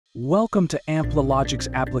Welcome to AmpleLogic's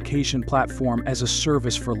application platform as a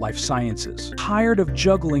service for life sciences. Tired of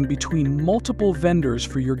juggling between multiple vendors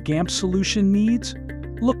for your GAMP solution needs?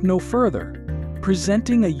 Look no further.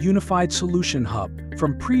 Presenting a unified solution hub,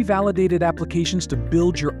 from pre-validated applications to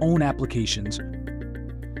build your own applications.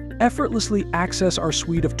 Effortlessly access our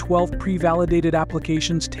suite of 12 pre-validated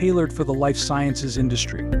applications tailored for the life sciences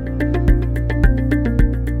industry.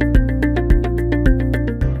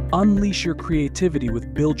 Unleash your creativity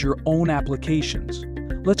with Build Your Own applications.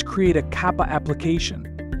 Let's create a Kappa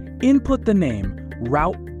application. Input the name,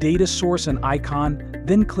 route, data source, and icon,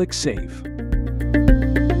 then click Save.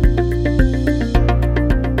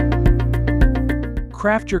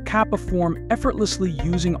 Craft your Kappa form effortlessly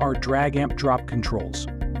using our drag-amp-drop controls.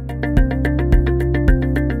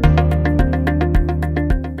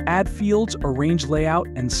 Add fields, arrange layout,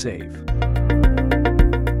 and save.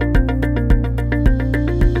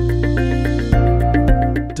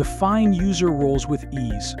 Define user roles with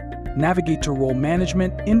ease. Navigate to role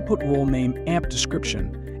management, input role name, amp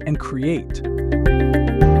description, and create.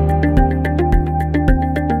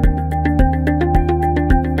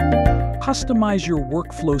 Customize your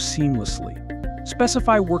workflow seamlessly.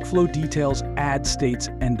 Specify workflow details, add states,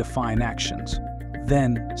 and define actions.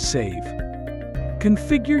 Then save.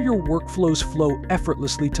 Configure your workflow's flow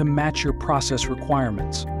effortlessly to match your process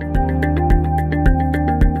requirements.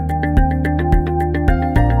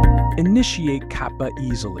 Initiate Kappa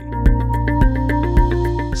easily.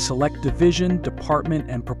 Select division, department,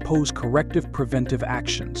 and propose corrective preventive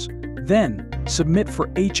actions. Then, submit for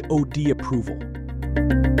HOD approval.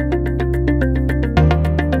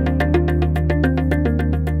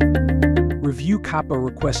 Review Kappa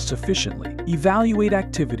requests efficiently. Evaluate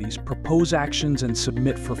activities, propose actions, and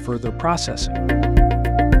submit for further processing.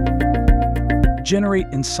 Generate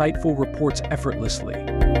insightful reports effortlessly.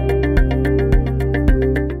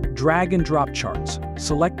 Drag and drop charts,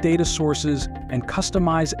 select data sources, and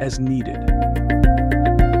customize as needed.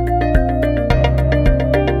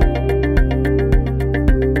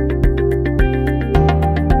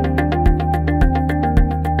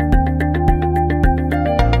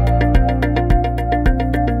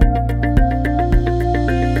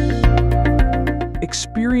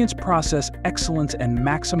 Experience process excellence and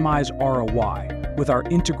maximize ROI with our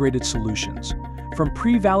integrated solutions. From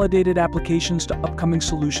pre-validated applications to upcoming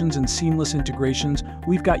solutions and seamless integrations,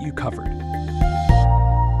 we've got you covered.